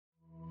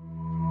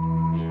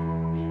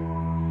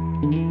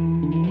My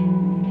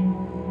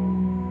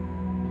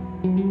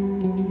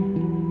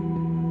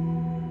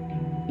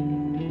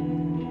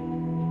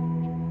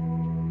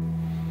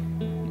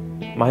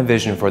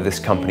vision for this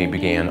company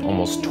began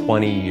almost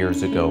 20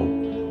 years ago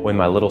when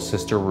my little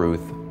sister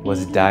Ruth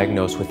was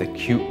diagnosed with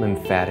acute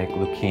lymphatic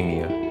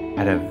leukemia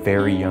at a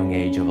very young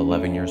age of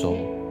 11 years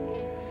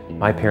old.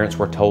 My parents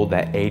were told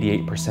that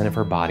 88% of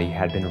her body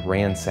had been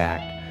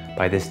ransacked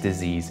by this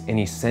disease and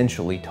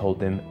essentially told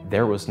them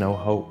there was no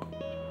hope.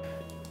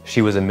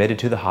 She was admitted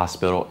to the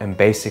hospital and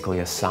basically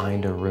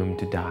assigned a room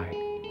to die.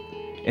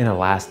 In a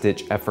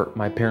last-ditch effort,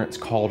 my parents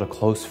called a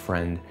close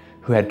friend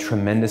who had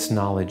tremendous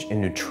knowledge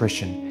in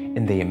nutrition,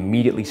 and they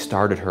immediately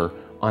started her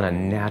on a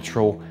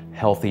natural,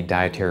 healthy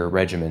dietary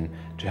regimen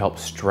to help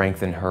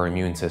strengthen her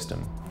immune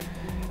system.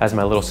 As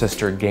my little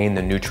sister gained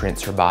the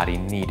nutrients her body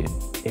needed,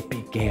 it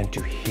began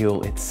to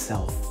heal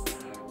itself.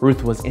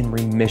 Ruth was in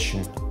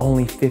remission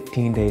only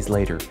 15 days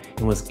later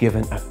and was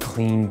given a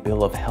clean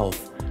bill of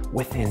health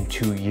within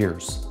 2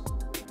 years.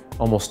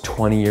 Almost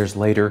 20 years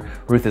later,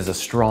 Ruth is a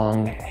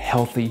strong,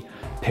 healthy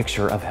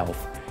picture of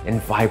health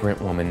and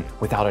vibrant woman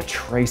without a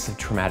trace of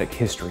traumatic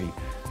history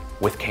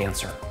with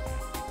cancer.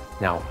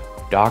 Now,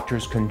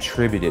 doctors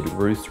contributed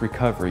Ruth's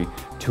recovery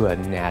to a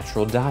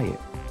natural diet,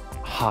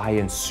 high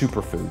in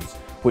superfoods,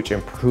 which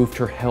improved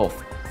her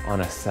health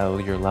on a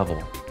cellular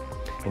level.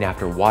 And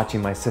after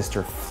watching my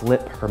sister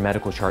flip her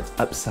medical charts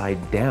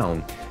upside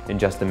down in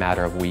just a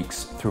matter of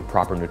weeks through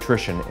proper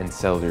nutrition and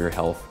cellular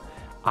health,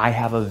 I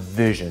have a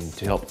vision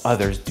to help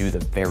others do the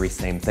very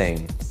same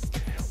thing.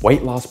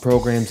 Weight loss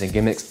programs and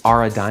gimmicks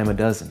are a dime a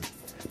dozen.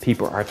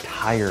 People are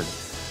tired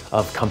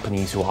of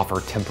companies who offer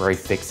temporary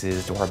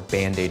fixes or a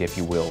Band-Aid, if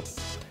you will.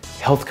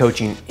 Health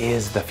coaching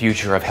is the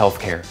future of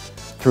healthcare.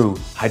 Through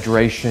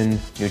hydration,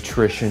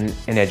 nutrition,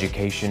 and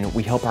education,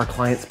 we help our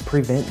clients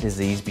prevent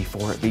disease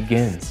before it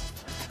begins.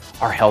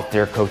 Our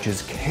healthcare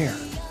coaches care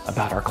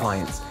about our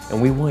clients,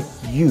 and we want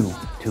you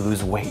to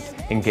lose weight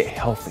and get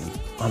healthy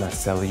on a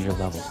cellular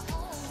level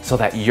so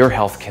that your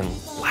health can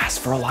last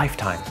for a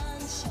lifetime.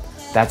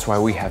 That's why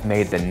we have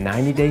made the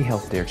 90-Day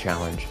Health Dare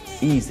Challenge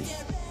easy,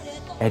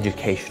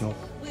 educational,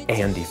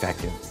 and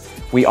effective.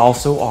 We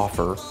also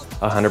offer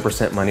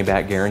 100%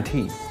 money-back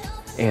guarantee.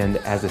 And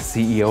as a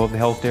CEO of the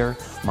Health Dare,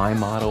 my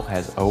motto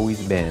has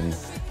always been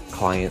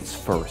clients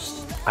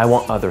first. I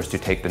want others to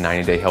take the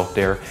 90-Day Health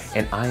Dare,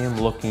 and I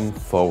am looking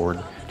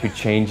forward to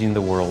changing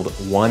the world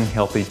one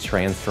healthy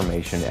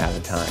transformation at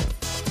a time.